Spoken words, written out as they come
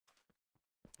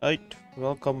Right,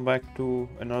 welcome back to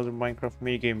another Minecraft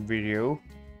minigame video.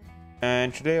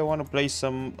 And today I want to play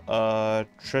some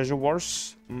Treasure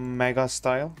Wars Mega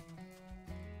style.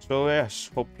 So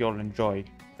yes, hope you all enjoy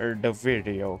the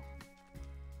video.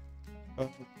 Uh,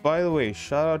 by the way,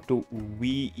 shout out to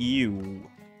Wii U.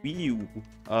 Wii U.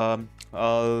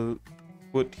 I'll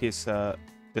put his the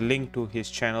link to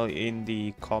his channel in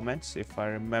the comments if I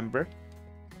remember.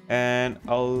 And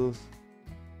I'll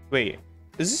wait.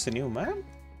 Is this a new map?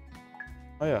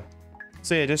 Oh yeah.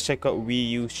 So yeah, just check out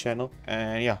Wii U's channel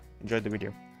and yeah, enjoy the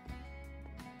video.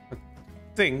 I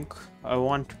think I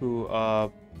want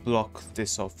to block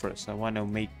this off first. I want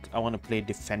to play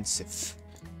defensive.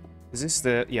 Is this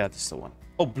the this is the one.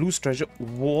 Oh, Blue's treasure.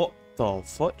 What the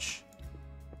fudge?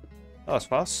 That was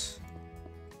fast.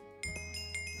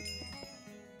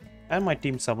 And my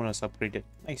team summoners upgraded.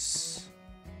 Nice.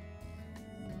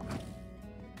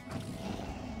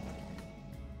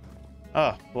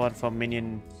 Ah, one from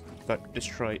minion got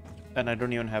destroyed, and I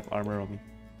don't even have armor on me.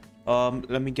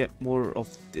 Let me get more of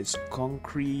this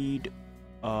concrete.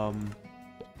 I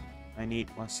need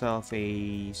myself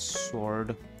a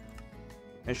sword.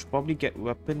 I should probably get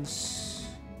weapons.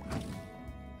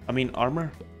 I mean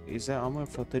armor. Is there armor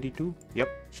for 32? Yep,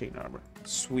 chain armor.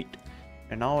 Sweet.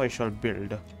 And now I shall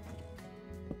build.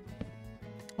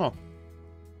 Oh,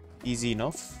 easy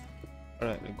enough.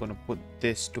 Alright, I'm gonna put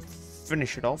this to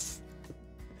finish it off.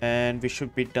 And we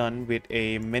should be done with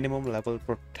a minimum level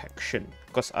protection.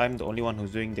 Because I'm the only one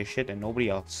who's doing this shit and nobody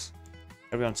else.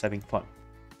 Everyone's having fun.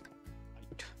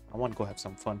 I want to go have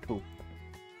some fun too.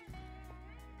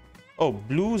 Oh,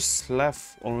 Blue's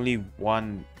left only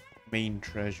one main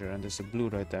treasure. And there's a blue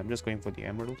right there. I'm just going for the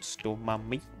emeralds. Don't mind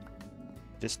me.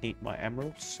 Just need my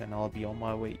emeralds and I'll be on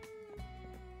my way.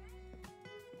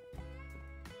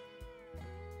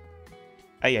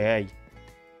 Ay, ay, ay.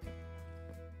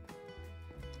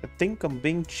 I think I'm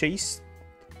being chased.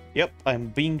 Yep, I'm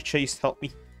being chased. Help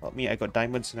me. Help me. I got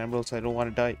diamonds and emeralds. I don't want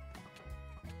to die.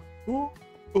 Oh.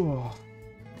 Oh.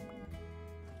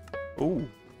 Oh.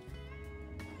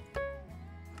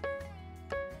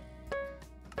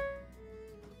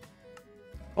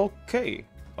 Okay.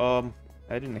 I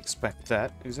didn't expect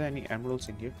that. Is there any emeralds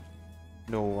in here?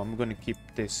 No, I'm gonna keep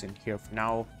this in here for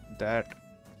now. That.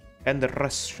 And the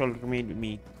rest shall remain with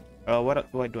me.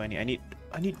 What do I need?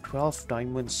 I need 12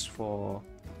 diamonds for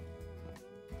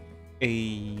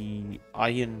a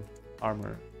iron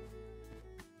armor.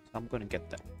 So I'm gonna get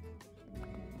that.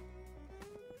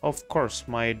 Of course,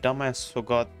 my dumbass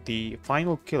forgot the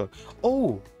final kill.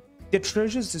 Oh, the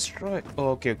treasure's destroyed. Oh,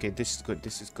 okay, this is good.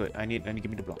 This is good. I need give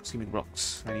me the blocks. Give me the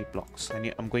blocks. I need blocks.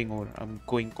 I'm going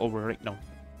over right now.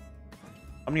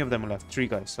 How many of them are left? 3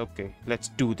 guys. Okay, let's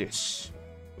do this.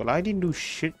 Well, I didn't do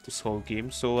shit this whole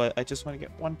game, so I just want to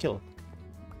get 1 kill.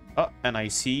 And I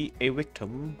see a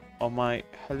victim on my...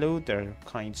 Hello there,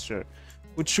 kind sir.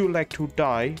 Would you like to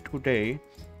die today?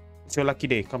 It's your lucky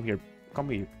day. Come here. Come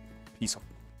here. Peace out.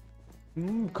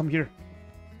 Come here.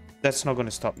 That's not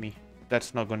gonna stop me.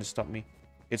 That's not gonna stop me.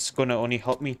 It's gonna only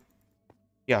help me.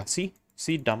 Yeah, see?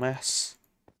 See, dumbass?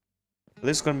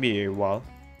 This is gonna be a while.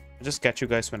 I'll just catch you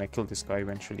guys when I kill this guy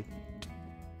eventually.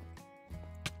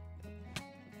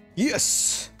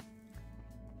 Yes!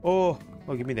 Oh,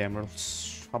 give me the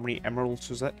emeralds. How many emeralds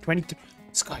was that? 23.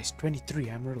 This guy's 23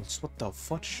 emeralds. What the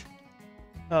fudge?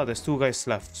 Oh, there's 2 guys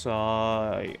left. So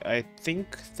I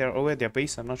think they're over at their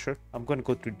base. I'm not sure. I'm gonna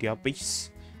go to their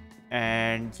base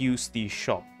and use the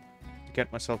shop to get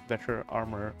myself better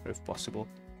armor if possible.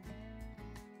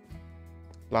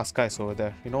 Last guy's over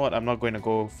there. You know what? I'm not going to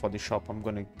go for the shop. I'm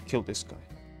gonna kill this guy.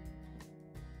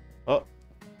 Oh.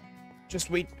 Just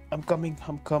wait. I'm coming.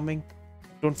 I'm coming.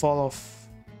 Don't fall off.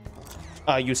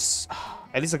 At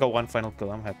least I got 1 final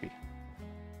kill. I'm happy.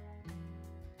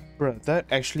 Bruh, that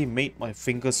actually made my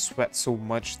fingers sweat so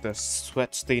much. The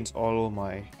sweat stains all over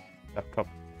my laptop.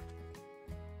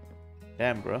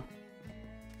 Damn, bruh.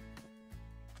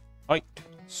 Alright.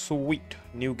 Sweet.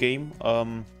 New game.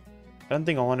 I don't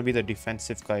think I want to be the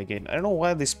defensive guy again. I don't know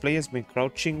why this player's been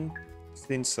crouching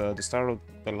since the start of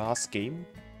the last game.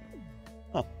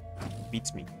 Huh.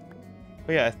 Beats me.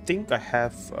 But yeah, I think I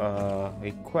have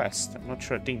a quest. I'm not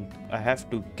sure. I think I have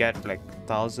to get like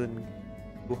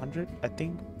 1,200, I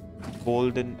think,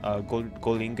 golden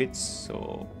gold ingots.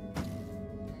 So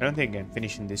I don't think I can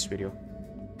finish in this video.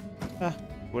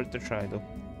 Worth a try though.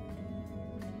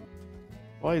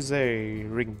 Why is there a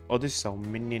ring? Oh, this is our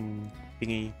minion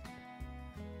thingy.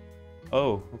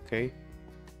 Oh, okay.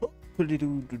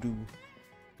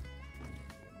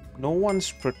 No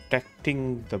one's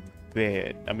protecting the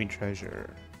bed. I mean treasure.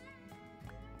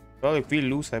 Well, if we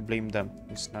lose, I blame them.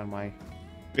 It's not my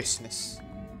business.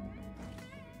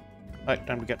 Alright,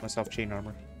 time to get myself chain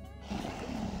armor.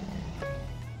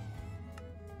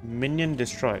 Minion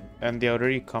destroyed, and they're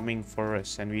already coming for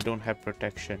us, and we don't have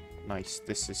protection. Nice,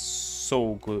 this is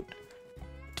so good.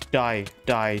 Die,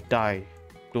 die, die.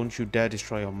 Don't you dare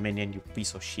destroy your minion, you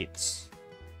piece of shits.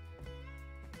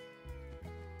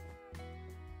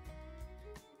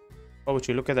 Oh, would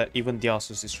you look at that? Even theirs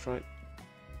is destroyed.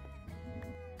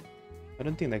 I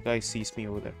don't think that guy sees me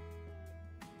over there.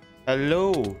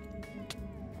 Hello!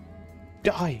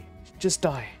 Die! Just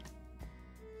die!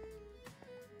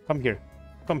 Come here.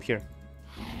 Come here.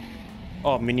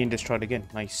 Oh, minion destroyed again.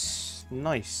 Nice.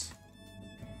 Nice.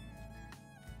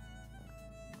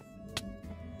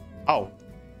 Ow.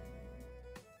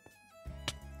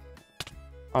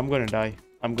 I'm gonna die.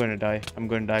 I'm gonna die. I'm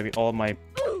gonna die with all my...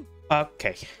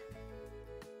 Okay.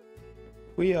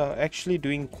 We are actually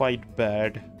doing quite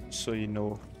bad, so you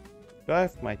know. Do I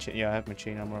have my chain? Yeah, I have my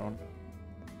chain armor on.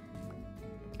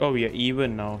 Oh, we are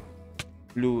even now.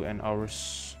 Blue and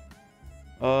ours.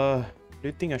 Do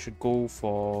you think I should go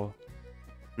for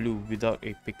blue without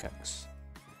a pickaxe?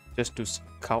 Just to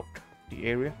scout the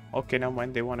area? Okay, never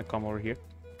mind. They want to come over here.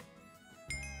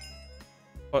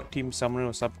 Oh, Team Summoner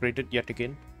was upgraded yet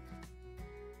again.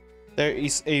 There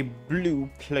is a blue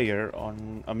player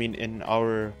on, in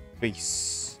our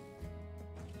base.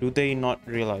 Do they not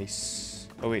realize?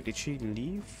 Oh wait, did she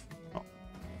leave? No.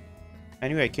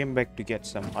 Anyway, I came back to get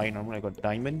some iron armor. I got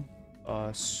diamond.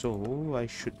 So I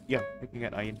should, yeah, I can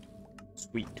get iron.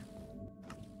 Sweet.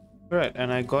 Alright,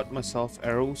 and I got myself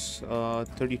arrows.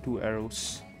 32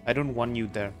 arrows. I don't want you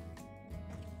there.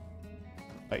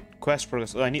 Right, quest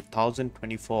progress. Oh, I need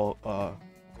 1024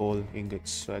 gold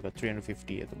ingots. So I got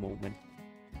 350 at the moment.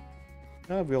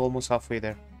 We're almost halfway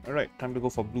there. Alright, time to go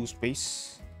for blue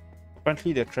space.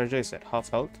 Apparently their treasure is at half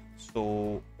health.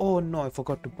 So, oh no, I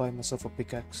forgot to buy myself a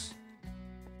pickaxe.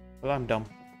 Well, I'm dumb.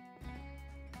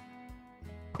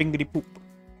 Pingity poop.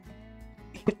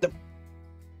 Hit them.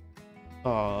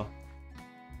 I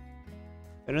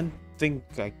don't think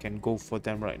I can go for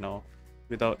them right now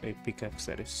without a pickaxe,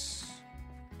 that is.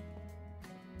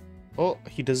 Oh,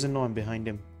 he doesn't know I'm behind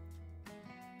him.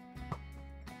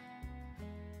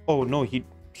 Oh no,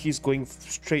 he's going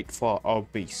straight for our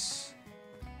base.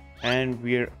 And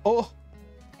we're... Oh!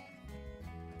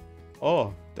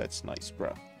 Oh, that's nice,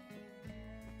 bruh.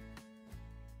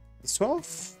 Is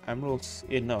 12 emeralds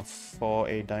enough for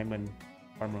a diamond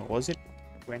armor? Was it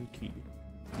 20?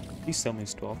 Please tell me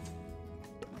it's 12.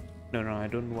 No, I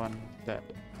don't want that.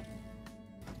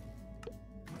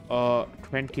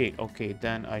 28. Okay,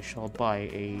 then I shall buy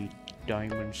a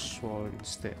diamond sword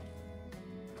instead.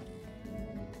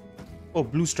 Oh,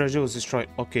 blue's treasure was destroyed.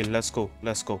 Okay, let's go.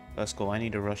 I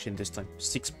need to rush in this time.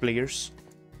 6 players.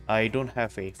 I don't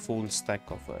have a full stack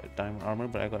of diamond armor,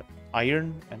 but I got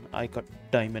iron and I got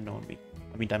diamond on me.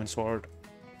 Diamond sword.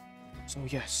 So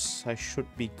yes, I should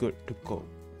be good to go.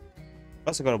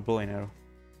 Plus I got a bow and arrow.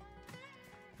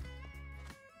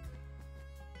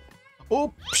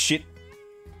 Oh shit!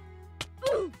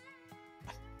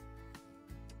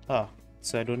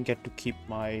 So I don't get to keep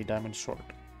my diamond sword.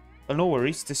 Well, no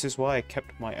worries, this is why I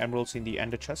kept my emeralds in the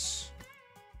ender chest.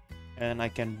 And I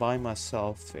can buy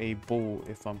myself a bow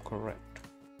if I'm correct.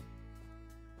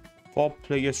 4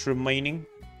 players remaining.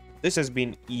 This has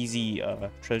been easy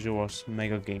Treasure Wars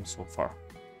mega game so far.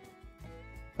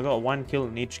 I got 1 kill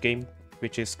in each game,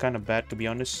 which is kind of bad to be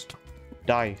honest.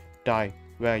 Die.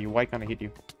 Where are you? Why can't I hit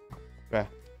you? Where?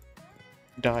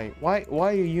 Die. Why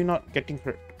are you not getting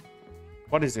hurt?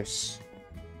 What is this?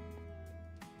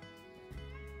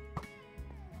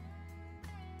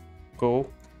 Go.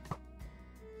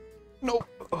 No.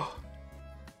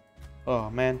 Oh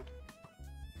man.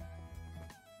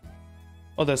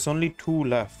 Oh, there's only 2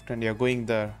 left and they're going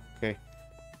there. Okay.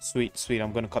 Sweet.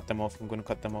 I'm gonna cut them off.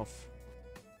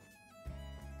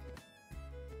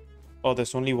 Oh,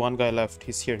 there's only 1 guy left.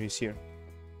 He's here.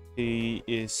 He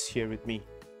is here with me.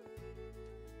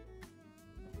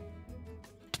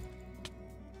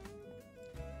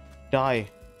 Die.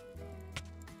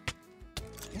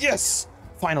 Yes!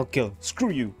 Final kill. Screw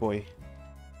you, boy.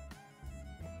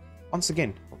 Once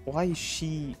again, why is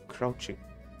she crouching?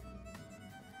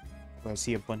 Oh, I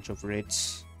see a bunch of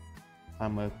reds.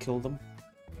 I'm gonna kill them.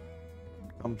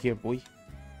 Come here, boy.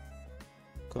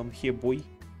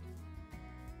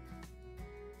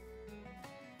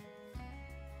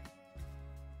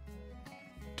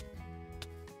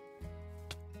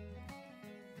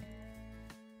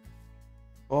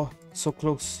 Oh, so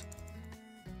close.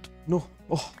 No.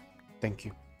 Oh, thank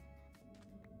you.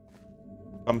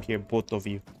 Come here, both of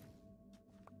you.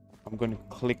 I'm gonna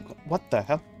click. What the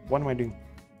hell? What am I doing?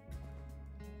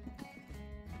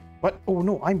 What? Oh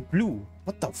no, I'm blue.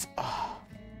 What the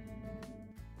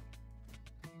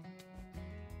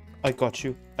I got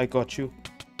you. I got you.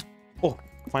 Oh,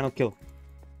 final kill.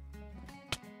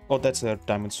 Oh, that's a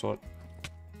diamond sword.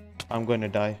 I'm going to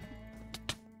die.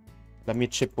 Let me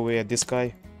chip away at this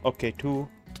guy. Okay, two.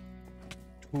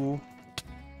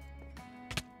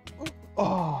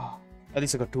 Oh, at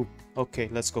least I got two. Okay,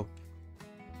 let's go.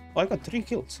 Oh, I got 3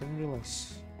 kills. I didn't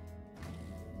realize.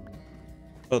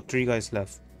 Oh, 3 guys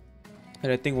left.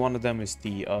 And I think one of them is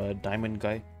the diamond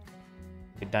guy.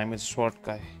 The diamond sword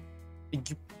guy.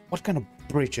 What kind of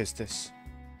bridge is this?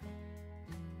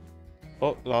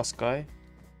 Oh, last guy.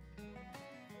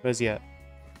 Where's he at?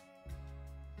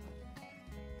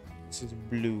 This is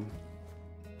blue.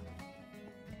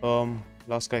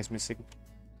 Last guy is missing.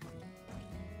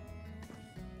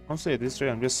 Honestly, at this rate,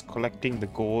 I'm just collecting the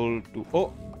gold to...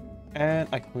 Oh! And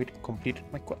I completed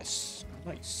my quest.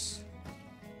 Nice.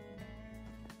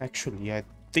 Actually, I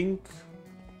think...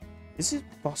 Is it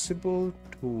possible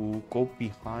to go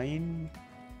behind?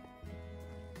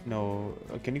 No.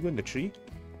 Can you go in the tree?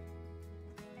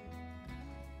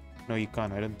 No, you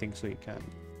can't. I don't think so you can.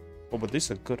 Oh, but this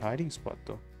is a good hiding spot,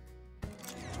 though.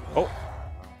 Oh!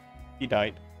 He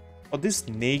died. Oh, this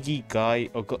Negi guy...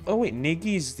 Oh, wait.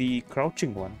 Negi is the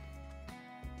crouching one.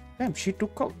 Damn, she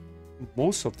took out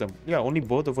most of them. Yeah, only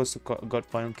both of us got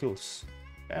final kills.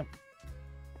 Damn.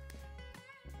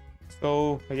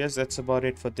 So, I guess that's about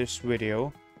it for this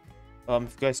video. If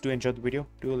you guys do enjoy the video,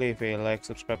 do leave a like,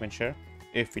 subscribe, and share,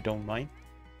 if you don't mind.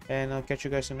 And I'll catch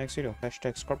you guys in the next video.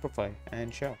 #Scorpify,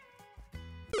 and ciao.